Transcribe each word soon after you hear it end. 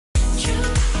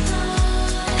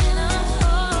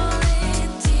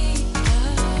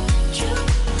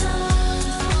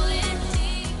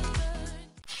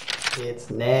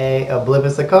Nay,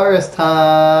 Obliviscaris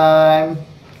time!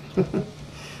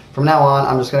 From now on,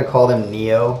 I'm just going to call them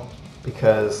Neo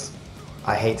because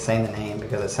I hate saying the name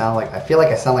because I feel like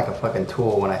I sound like a fucking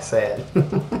tool when I say it.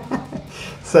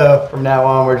 So from now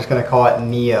on, we're just going to call it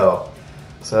Neo.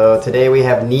 So today we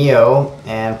have Neo,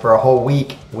 and for a whole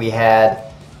week we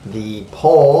had the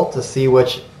poll to see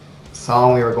which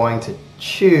song we were going to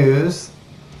choose.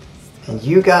 And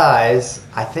you guys,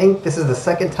 I think this is the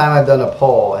second time I've done a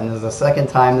poll, and this is the second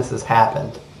time this has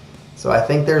happened. So I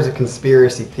think there's a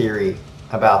conspiracy theory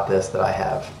about this that I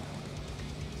have.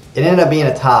 It ended up being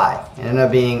a tie. It ended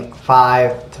up being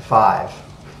 5-5.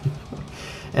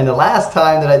 And the last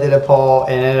time that I did a poll,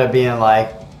 it ended up being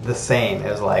like the same. It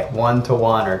was like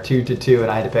 1-1 or 2-2, and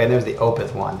I had to pick. And there's the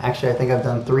Opeth one. Actually, I think I've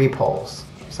done 3 polls.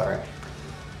 Sorry.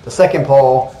 The second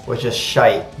poll was just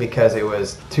shite because it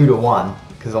was 2-1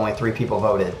 because only 3 people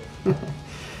voted.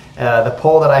 The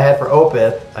poll that I had for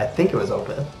Opeth, I think it was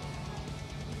Opeth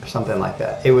or something like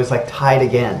that. It was like tied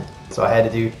again, so I had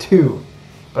to do 2.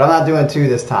 But I'm not doing 2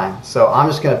 this time. So I'm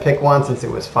just going to pick one since it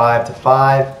was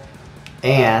 5-5.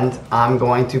 And I'm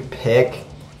going to pick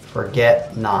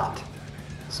Forget Not.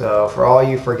 So for all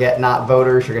you Forget Not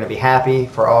voters, you're going to be happy.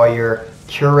 For all your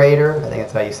Curator, I think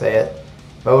that's how you say it,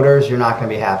 voters, you're not going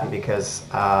to be happy because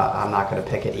I'm not going to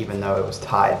pick it even though it was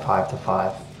tied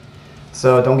 5-5.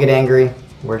 So don't get angry.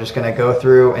 We're just going to go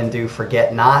through and do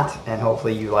Forget Not, and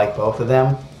hopefully you like both of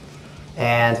them.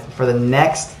 And for the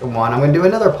next one, I'm going to do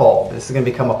another poll. This is going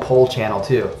to become a poll channel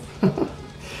too.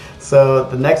 So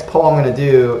the next poll I'm going to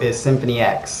do is Symphony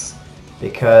X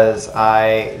because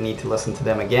I need to listen to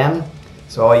them again.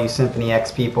 So all you Symphony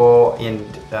X people and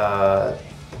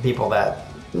people that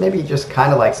maybe just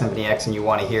kind of like Symphony X and you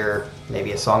want to hear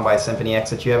maybe a song by Symphony X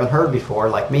that you haven't heard before,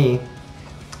 like me,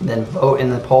 then vote in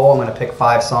the poll. I'm going to pick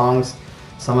 5 songs.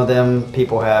 Some of them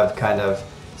people have kind of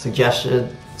suggested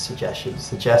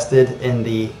in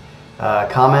the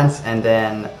comments, and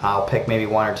then I'll pick maybe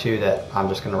 1 or 2 that I'm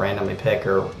just going to randomly pick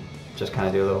or just kind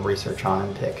of do a little research on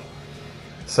and pick.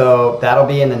 So that'll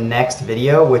be in the next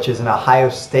video, which is an Ohio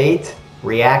State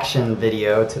reaction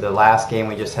video to the last game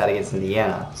we just had against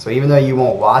Indiana. So even though you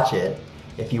won't watch it,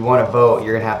 if you want to vote,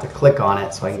 you're going to have to click on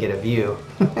it so I can get a view.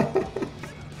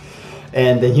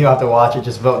 And then you don't have to watch it,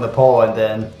 just vote in the poll and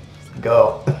then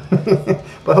go.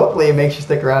 But hopefully it makes you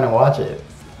stick around and watch it.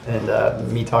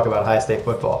 And me talk about Ohio State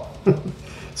football.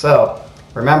 So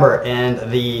remember, in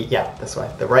the, this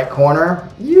way, the right corner,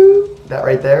 that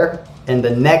right there, in the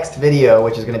next video,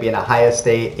 which is going to be an Ohio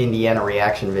State Indiana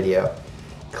reaction video,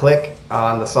 click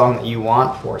on the song that you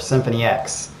want for Symphony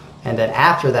X. And then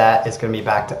after that, it's going to be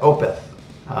back to Opeth.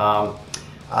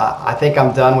 I think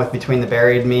I'm done with Between the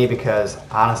Buried and Me because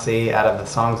honestly, out of the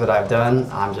songs that I've done,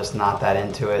 I'm just not that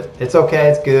into it. It's okay,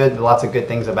 it's good, lots of good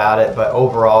things about it, but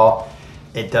overall,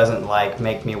 it doesn't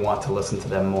make me want to listen to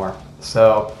them more.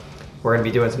 So we're going to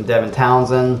be doing some Devin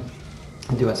Townsend,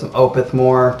 doing some Opeth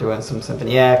more, doing some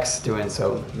Symphony X, doing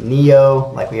some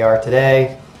Neo like we are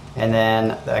today, and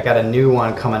then I got a new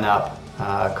one coming up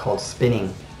called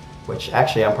Spinning, which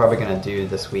actually I'm probably going to do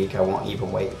this week. I won't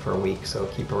even wait for a week, so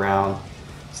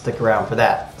stick around for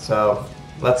that. So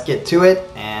let's get to it,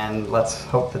 and let's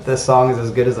hope that this song is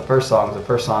as good as the first song. The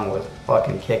first song was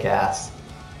fucking kick-ass.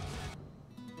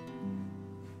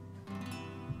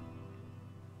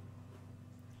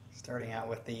 Starting out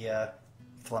with the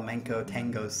flamenco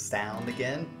tango sound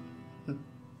again.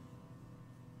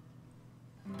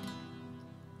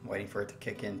 Waiting for it to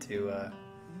kick into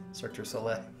Cirque du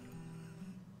Soleil.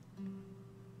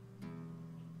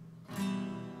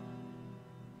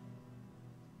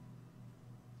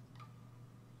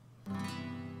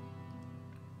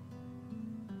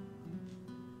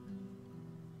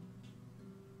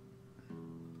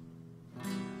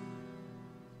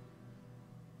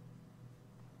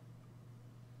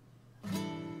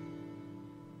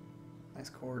 Nice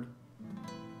chord.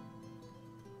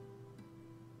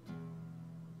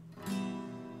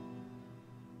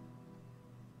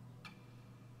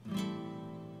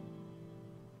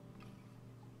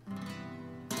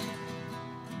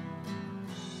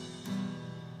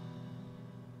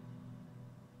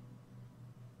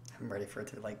 I'm ready for it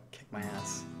to kick my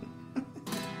ass.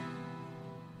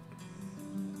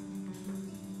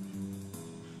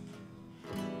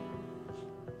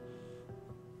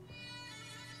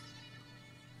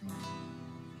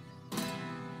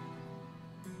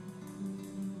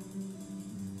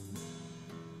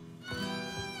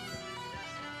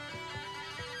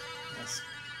 Nice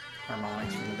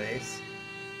harmonics from the bass.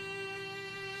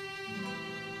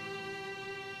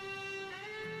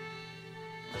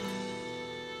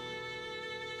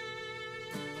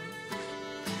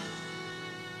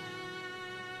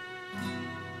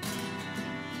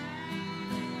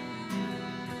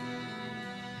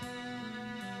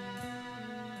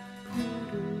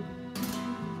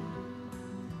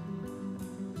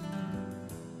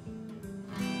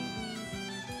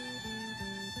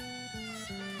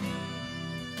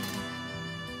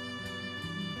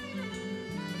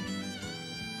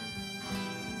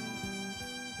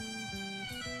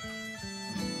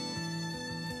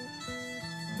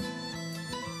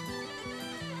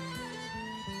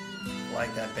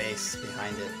 like that bass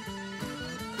behind it.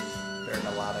 Very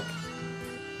melodic.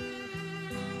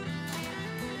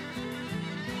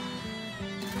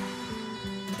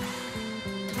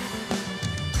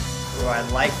 Ooh, I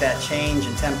like that change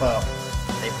in tempo.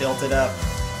 They built it up.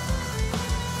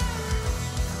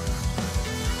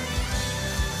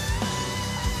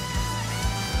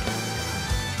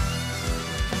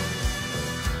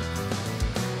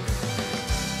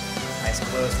 Nice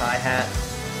closed hi-hat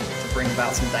to bring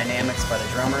about some dynamics by the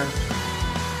drummer.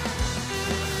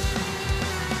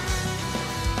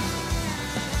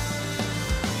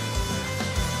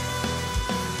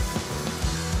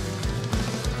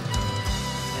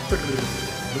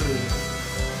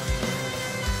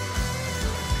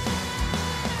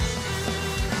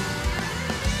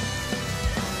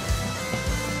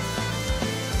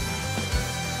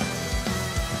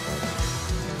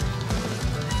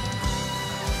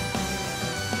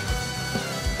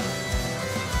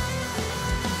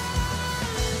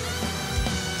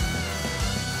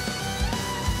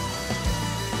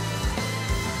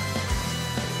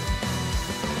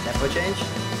 Tempo change?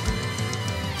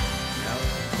 No.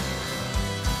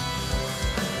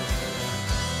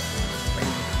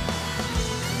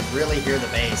 Really hear the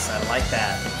bass. I like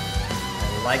that.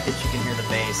 I like that you can hear the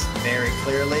bass very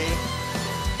clearly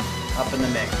up in the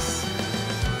mix.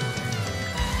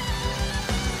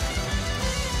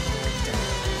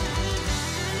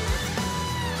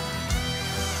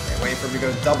 Okay, wait for me to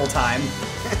go double time.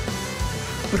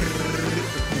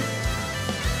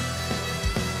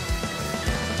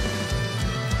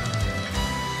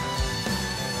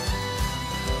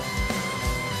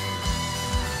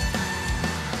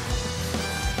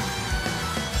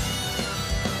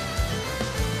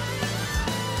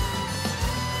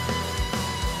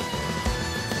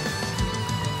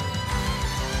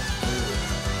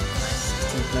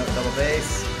 Note double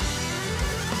bass.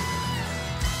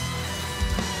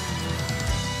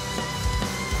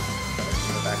 Let's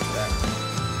go back to that.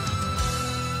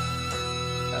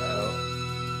 Uh-oh.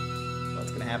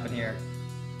 What's gonna happen here?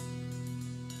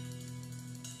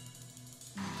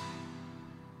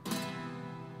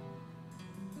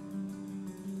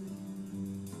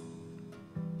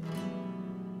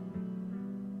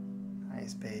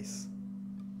 Nice bass.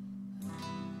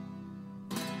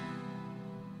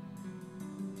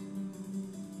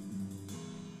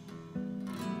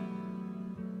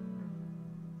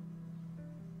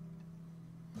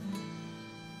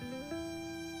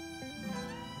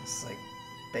 It's like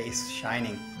bass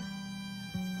shining.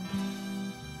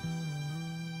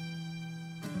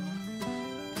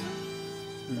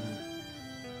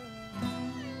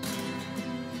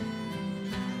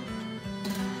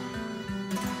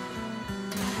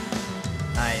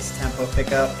 Nice tempo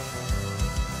pickup.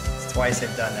 It's twice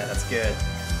they've done that. That's good.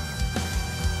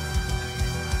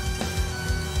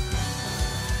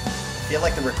 I feel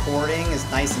like the recording is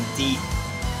nice and deep.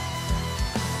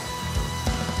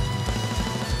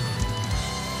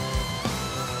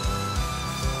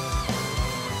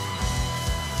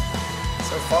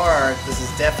 So far, this is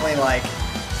definitely like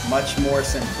much more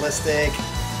simplistic,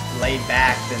 laid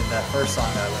back than the first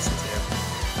song that I listened to.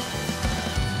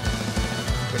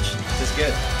 Which is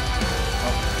good.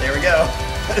 Oh, there we go.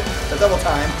 The double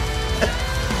time.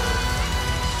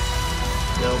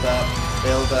 Build up,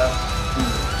 build up.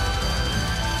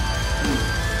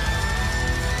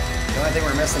 The only thing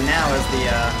we're missing now is the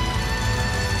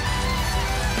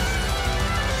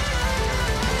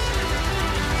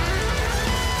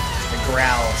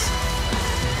growls.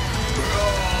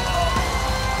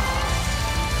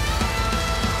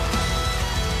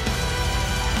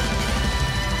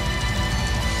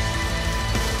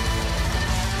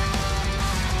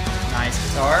 Nice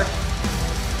guitar.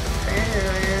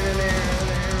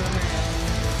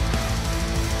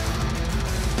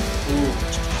 Ooh,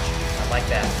 I like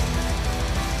that.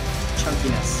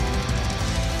 Chunkiness.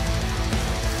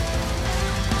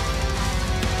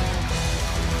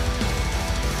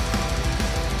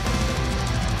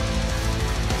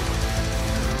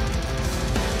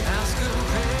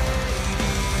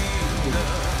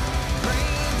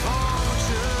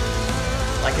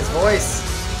 Like his voice.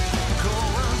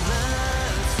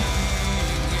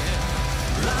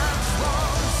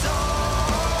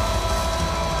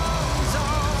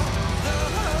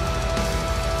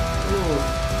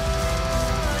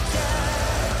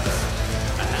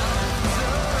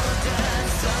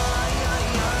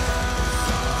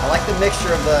 I like the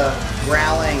mixture of the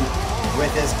growling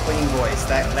with his clean voice.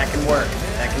 That can work.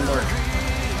 That can work.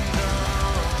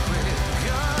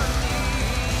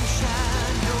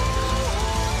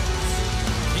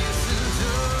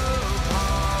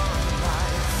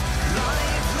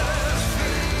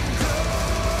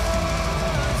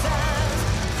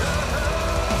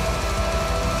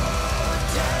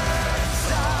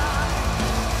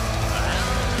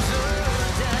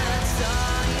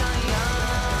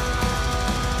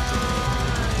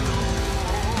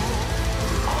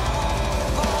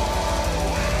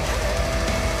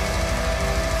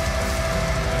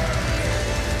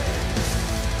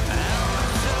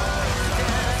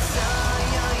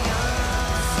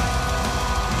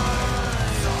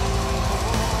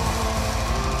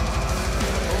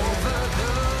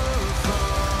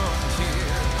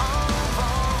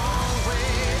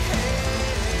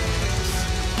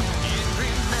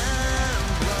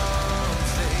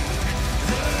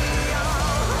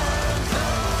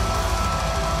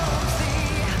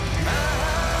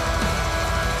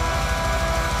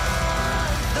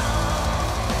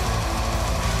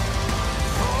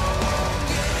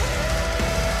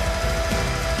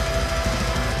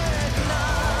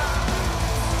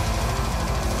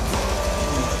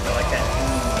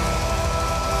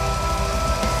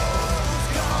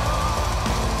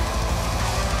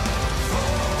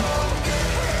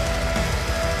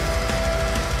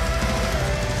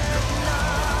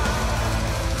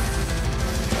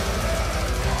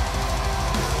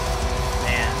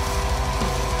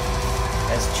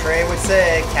 Trey would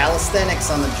say, calisthenics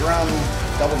on the drum,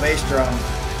 double bass drum.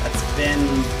 That's been,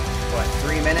 what,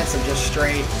 3 minutes of just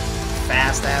straight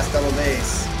fast-ass double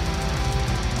bass.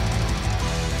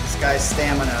 This guy's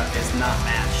stamina is not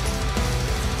matched.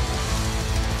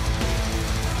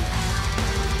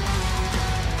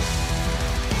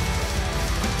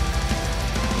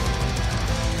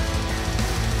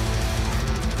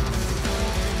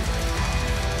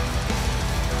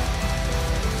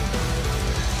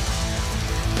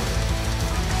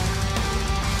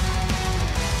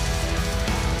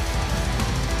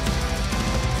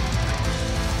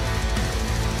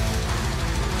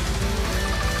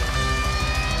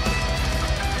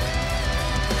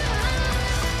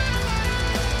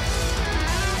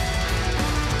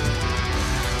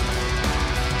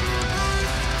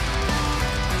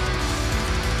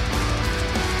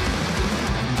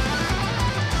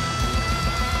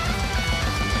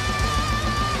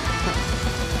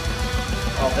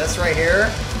 This right here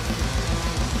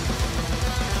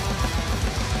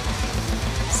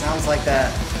sounds like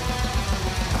that.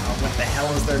 What the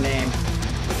hell is their name?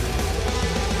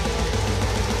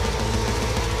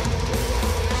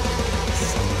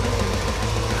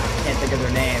 I can't think of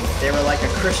their name. They were like a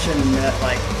Christian,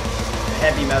 like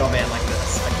heavy metal band like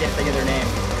this. I can't think of their name.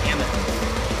 Damn it.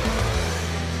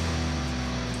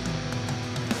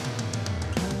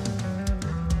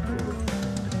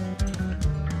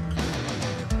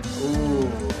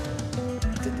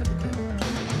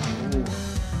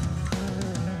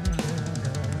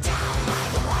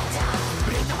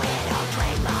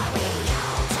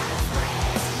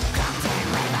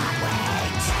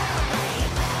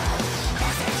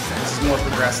 More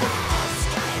progressive.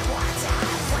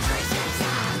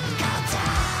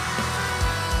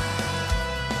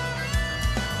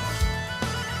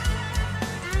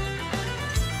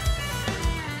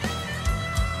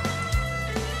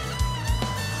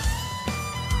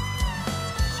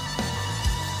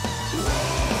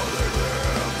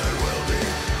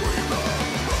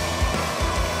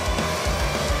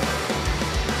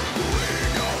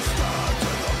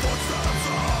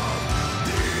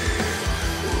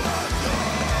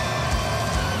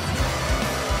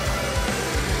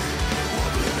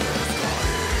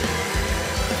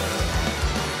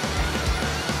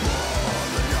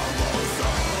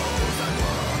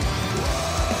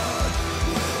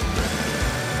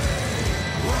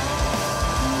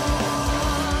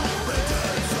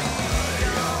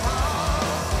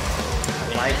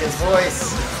 Like his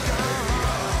voice.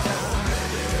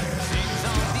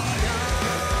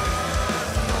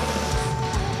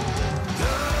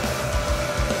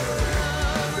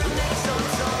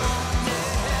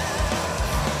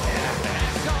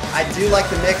 I do like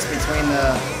the mix between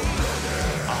the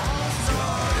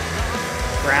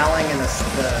growling and the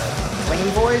clean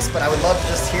voice, but I would love to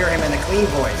just hear him in a clean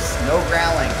voice. No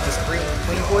growling, just clean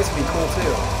voice would be cool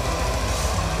too.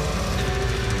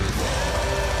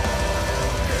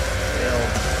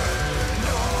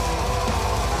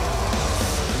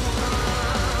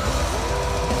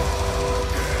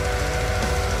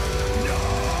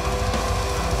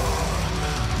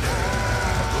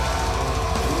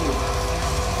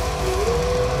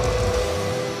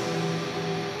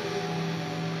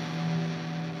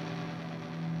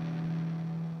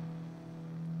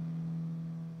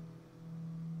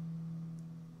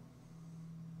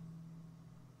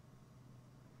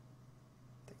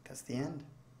 That's the end.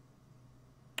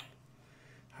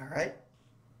 All right.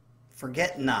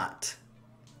 Forget Not.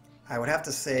 I would have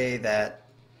to say that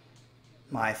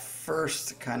my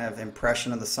first kind of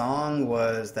impression of the song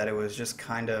was that it was just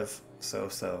kind of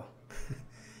so-so.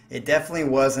 It definitely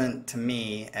wasn't, to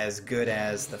me, as good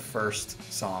as the first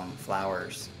song,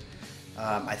 Flowers.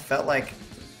 I felt like,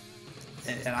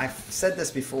 and I've said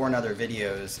this before in other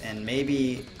videos, and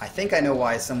maybe, I think I know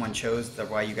why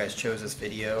why you guys chose this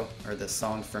video, or this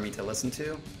song for me to listen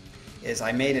to, is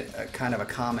I made it a kind of a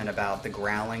comment about the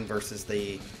growling versus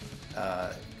the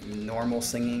normal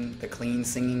singing, the clean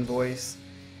singing voice.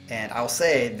 And I'll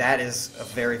say that is a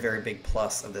very, very big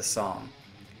plus of this song.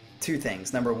 Two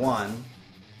things. Number one,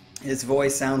 his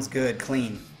voice sounds good,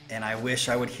 clean, and I wish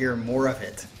I would hear more of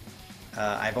it.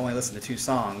 I've only listened to 2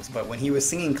 songs, but when he was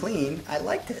singing clean, I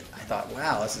liked it. I thought,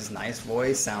 wow, this is a nice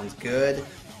voice, sounds good.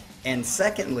 And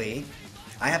secondly,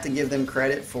 I have to give them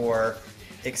credit for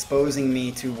exposing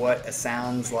me to what it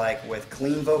sounds like with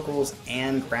clean vocals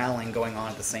and growling going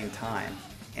on at the same time.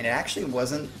 And it actually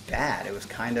wasn't bad. It was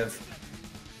kind of,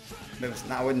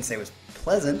 I wouldn't say it was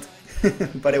pleasant,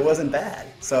 but it wasn't bad.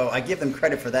 So I give them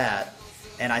credit for that.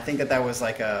 And I think that that was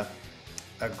like a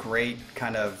great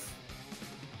kind of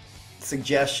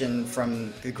suggestion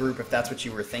from the group if that's what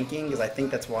you were thinking, because I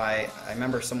think that's why I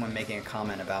remember someone making a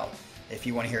comment about if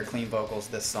you want to hear clean vocals,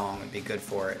 this song would be good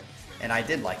for it. And I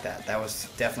did like that. That was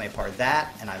definitely a part of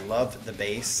that, and I loved the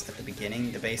bass at the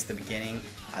beginning. The bass at the beginning,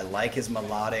 I like his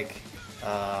melodic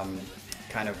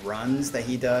kind of runs that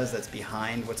he does that's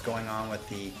behind what's going on with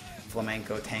the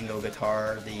flamenco tango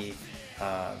guitar, the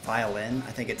violin.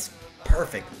 I think it's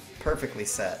perfectly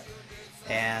set.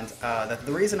 And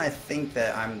the reason I think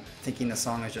that I'm thinking the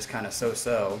song is just kind of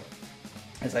so-so,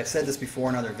 as I've said this before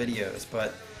in other videos,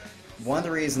 but one of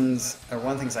the reasons, or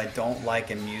one of the things I don't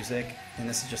like in music, and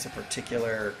this is just a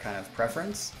particular kind of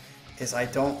preference, is I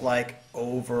don't like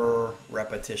over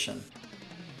repetition.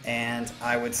 And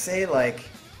I would say like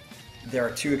there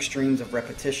are two extremes of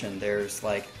repetition. There's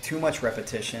like too much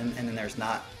repetition, and then there's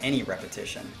not any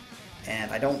repetition.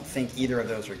 And I don't think either of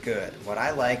those are good. What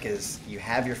I like is you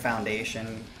have your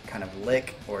foundation kind of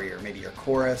lick, or maybe your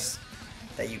chorus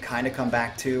that you kind of come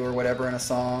back to or whatever in a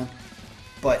song,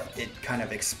 but it kind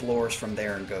of explores from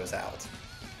there and goes out.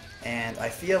 And I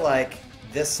feel like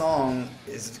this song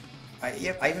is, I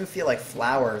even feel like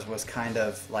Flowers was kind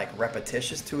of like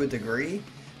repetitious to a degree,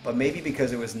 but maybe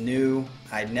because it was new,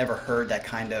 I'd never heard that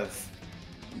kind of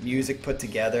music put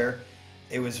together.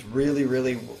 It was really,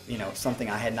 really, you know, something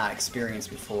I had not experienced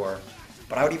before.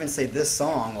 But I would even say this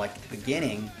song, like the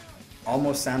beginning,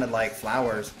 almost sounded like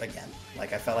Flowers again.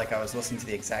 Like I felt like I was listening to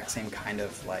the exact same kind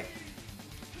of like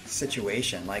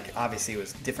situation. Like obviously it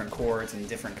was different chords and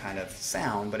different kind of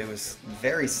sound, but it was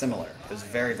very similar. It was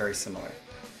very, very similar.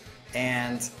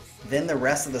 And then the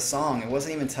rest of the song, it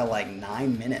wasn't even until like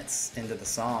 9 minutes into the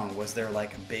song was there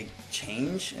like a big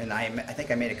change. And I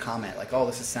think I made a comment like, oh,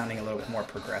 this is sounding a little bit more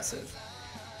progressive.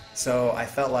 So I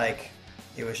felt like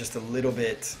it was just a little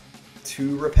bit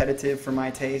too repetitive for my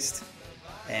taste.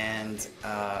 And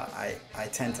I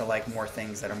tend to like more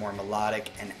things that are more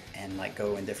melodic and like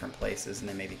go in different places and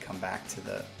then maybe come back to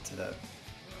the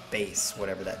bass,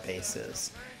 whatever that bass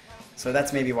is. So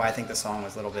that's maybe why I think the song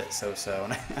was a little bit so-so.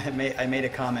 And I made a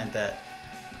comment that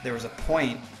there was a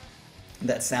point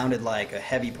that sounded like a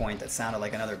heavy point that sounded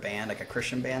like another band, like a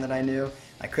Christian band that I knew.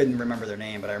 I couldn't remember their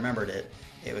name, but I remembered it.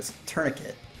 It was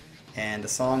Tourniquet. And the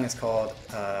song is called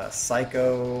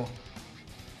Psycho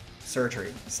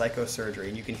Surgery,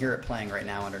 and you can hear it playing right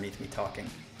now underneath me talking.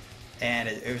 And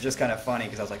it was just kind of funny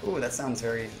because I was like, ooh, that sounds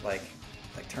very like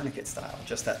Tourniquet style,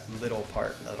 just that little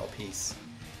part, that little piece.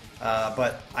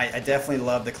 But I definitely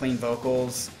love the clean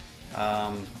vocals.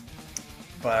 But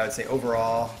I would say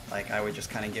overall, like I would just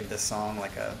kind of give this song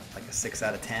like a 6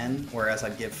 out of 10, whereas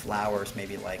I'd give Flowers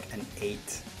maybe like an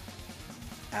 8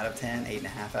 out of 10,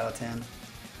 8.5 out of 10.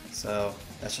 So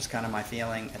that's just kind of my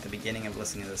feeling at the beginning of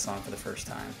listening to this song for the first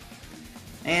time.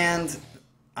 And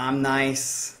I'm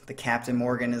nice. The Captain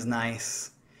Morgan is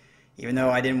nice. Even though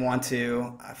I didn't want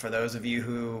to, for those of you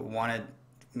who wanted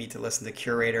me to listen to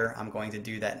Curator, I'm going to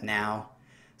do that now.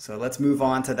 So let's move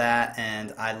on to that.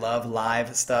 And I love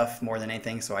live stuff more than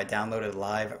anything, so I downloaded a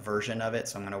live version of it.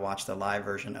 So I'm going to watch the live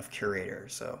version of Curator.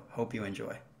 So hope you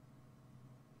enjoy.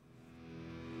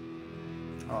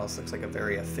 Oh, this looks like a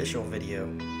very official video.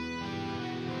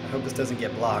 I hope this doesn't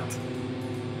get blocked.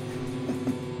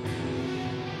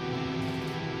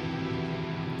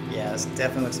 Yeah, this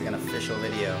definitely looks like an official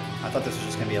video. I thought this was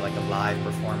just going to be like a live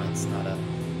performance, not a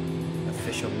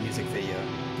official music video.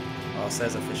 Oh, it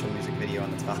says official music video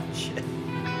on the top. Shit.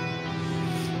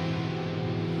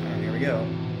 Alright, here we go.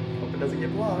 Hope it doesn't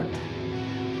get blocked.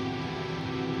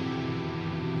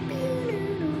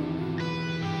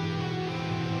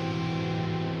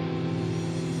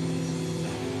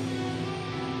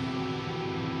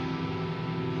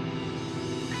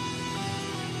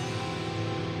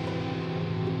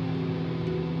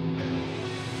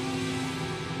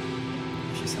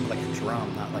 Sounded like a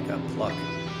drum, not like a pluck.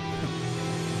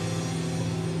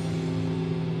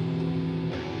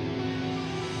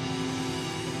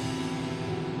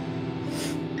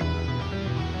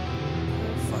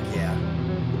 Oh, fuck yeah.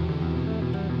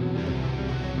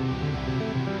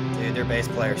 Dude, their bass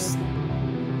player's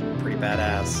pretty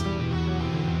badass.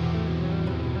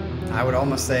 I would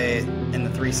almost say in the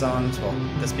 3 songs, well,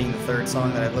 this being the 3rd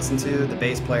song that I've listened to, the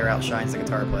bass player outshines the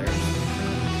guitar player.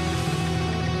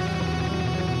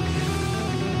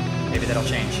 Maybe that'll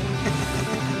change.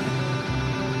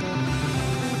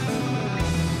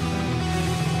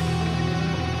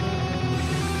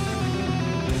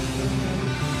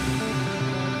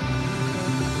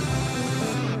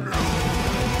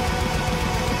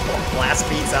 Blast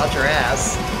beats out your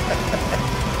ass.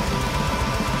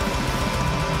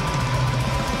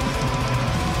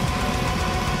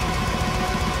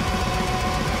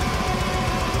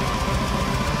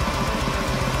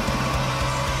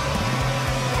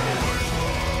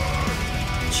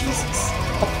 Jesus.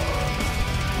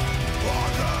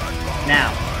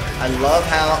 Now, I love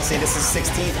how, see, this is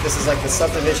 16th, this is like the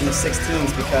subdivision of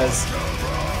 16s because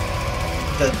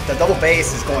the double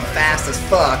bass is going fast as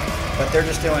fuck, but they're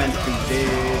just doing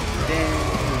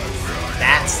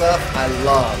that stuff I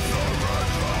love.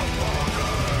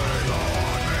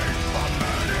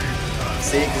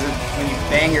 See, because when you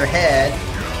bang your head,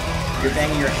 you're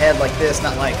banging your head like this,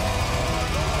 not like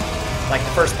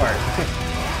the first part.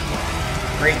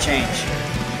 Great change.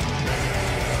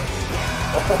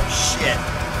 Oh shit.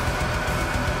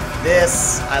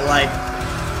 This I like.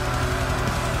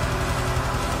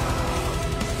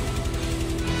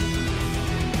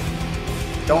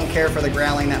 Don't care for the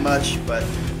growling that much, but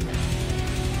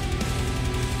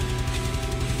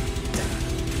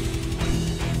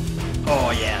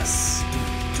oh yes.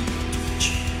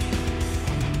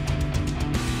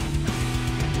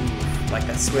 Like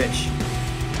that switch.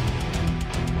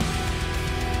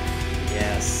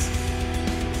 Yes.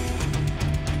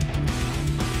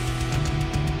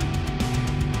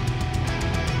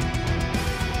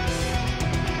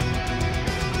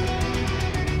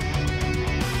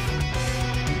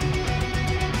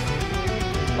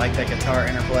 Like that guitar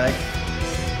interplay.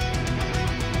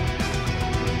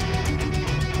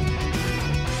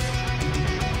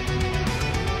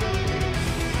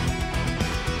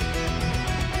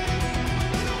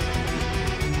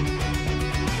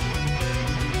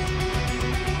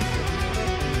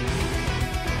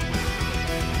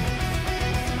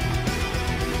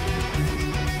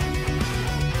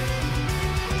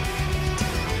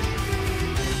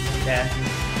 Okay.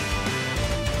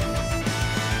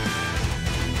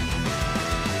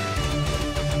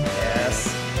 Yes.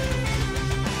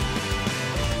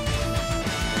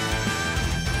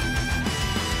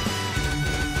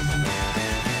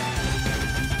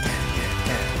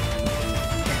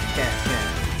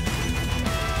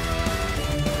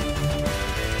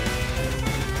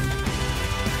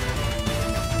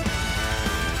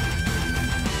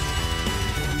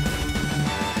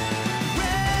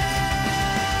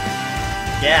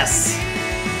 Yes.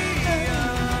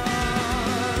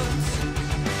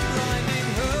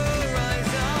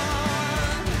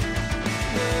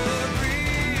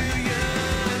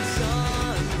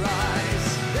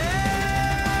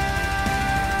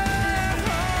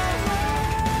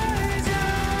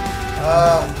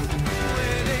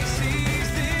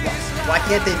 Why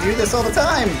can't they do this all the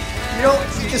time?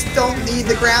 You just don't need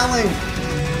the growling.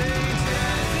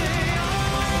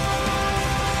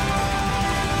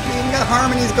 You even got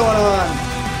harmonies going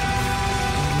on.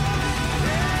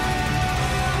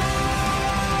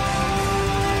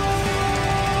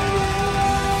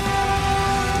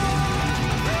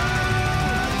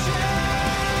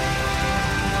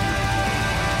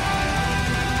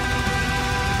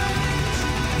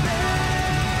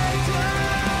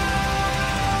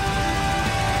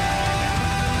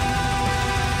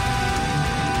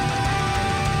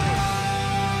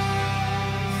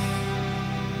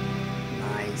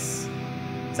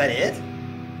 Is that it?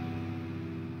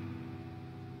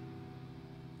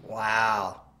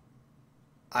 Wow.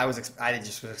 I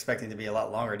just was expecting it to be a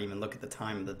lot longer to even look at the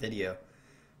time of the video.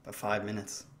 But 5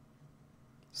 minutes.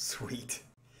 Sweet.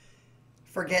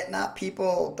 Forget not,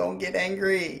 people. Don't get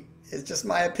angry. It's just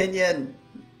my opinion.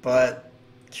 But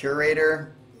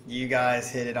Curator, you guys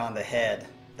hit it on the head.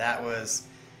 That was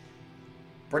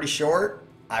pretty short.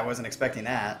 I wasn't expecting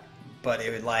that. But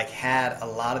it would had a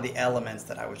lot of the elements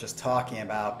that I was just talking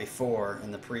about before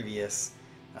in the previous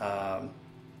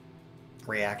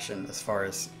reaction as far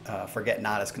as Forget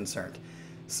Not is concerned.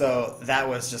 So that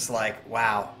was just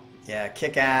wow, yeah,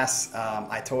 kick ass.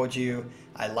 I told you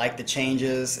I like the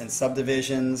changes and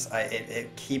subdivisions.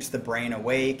 It keeps the brain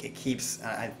awake. It keeps,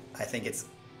 I think it's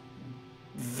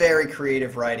very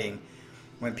creative writing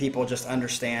when people just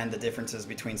understand the differences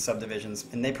between subdivisions,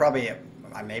 and they probably,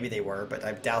 maybe they were, but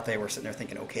I doubt they were sitting there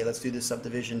thinking, okay, let's do this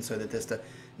subdivision so that this,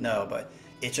 no, but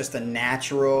it's just a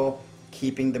natural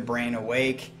keeping the brain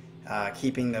awake,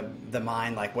 keeping the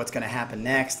mind what's going to happen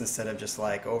next instead of just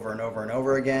over and over and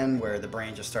over again, where the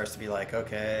brain just starts to be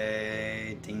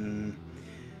okay, ding,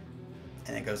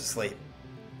 and it goes to sleep.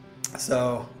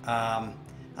 So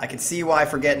I can see why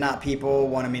Forget Not people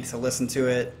wanted me to listen to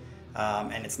it.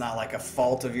 And it's not a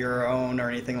fault of your own or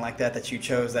anything like that that you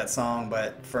chose that song,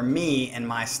 but for me and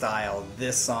my style,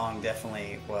 this song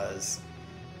definitely was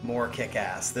more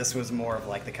kick-ass. This was more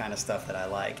of the kind of stuff that I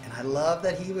like, and I love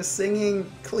that he was singing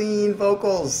clean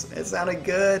vocals. It sounded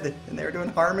good, and they were doing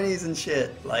harmonies and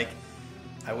shit.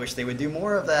 I wish they would do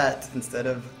more of that instead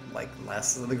of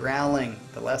less of the growling.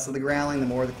 The less of the growling, the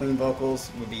more of the clean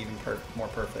vocals would be even more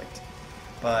perfect.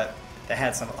 But They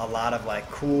had a lot of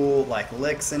like cool like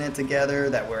licks in it together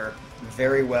that were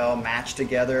very well matched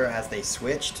together as they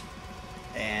switched,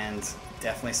 and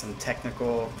definitely some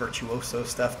technical virtuoso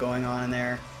stuff going on in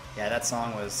there. Yeah, that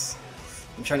song was,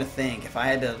 I'm trying to think, if I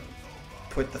had to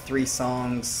put the 3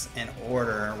 songs in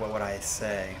order, what would I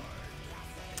say?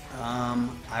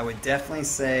 I would definitely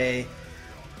say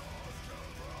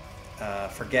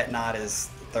Forget Not is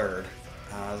third,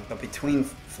 but between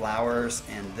Flowers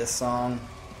and this song,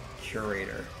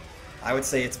 Curator, I would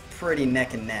say it's pretty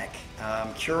neck and neck.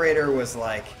 Curator was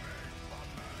like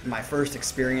my first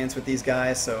experience with these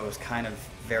guys, so it was kind of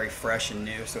very fresh and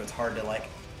new, so it's hard to like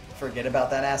forget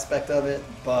about that aspect of it.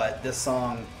 But this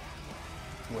song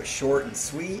was short and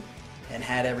sweet and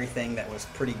had everything that was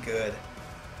pretty good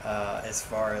as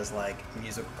far as like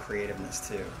musical creativeness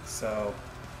too. So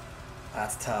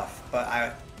that's tough, but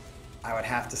I would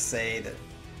have to say that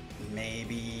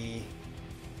maybe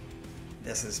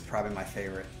this is probably my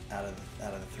favorite out of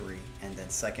the 3, and then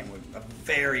second would, a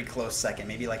very close second,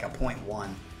 maybe like a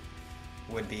 0.1,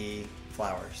 would be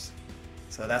Flowers.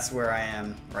 So that's where I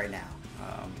am right now.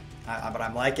 But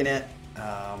I'm liking it.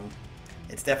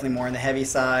 It's definitely more on the heavy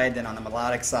side than on the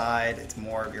melodic side. It's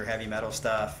more of your heavy metal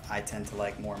stuff. I tend to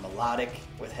like more melodic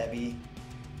with heavy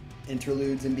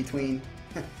interludes in between.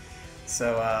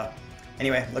 So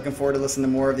anyway, looking forward to listening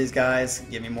to more of these guys.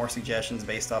 Give me more suggestions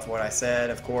based off what I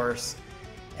said, of course.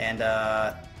 And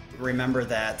remember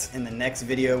that in the next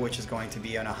video, which is going to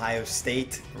be an Ohio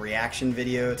State reaction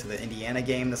video to the Indiana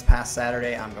game this past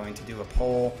Saturday, I'm going to do a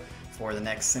poll for the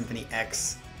next Symphony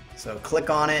X. So click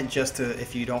on it just to,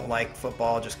 if you don't like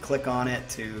football, just click on it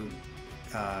to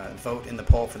vote in the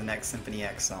poll for the next Symphony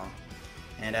X song.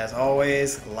 And as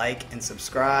always, like and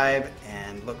subscribe,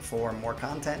 and look for more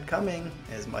content coming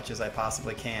as much as I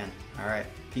possibly can. All right,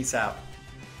 peace out.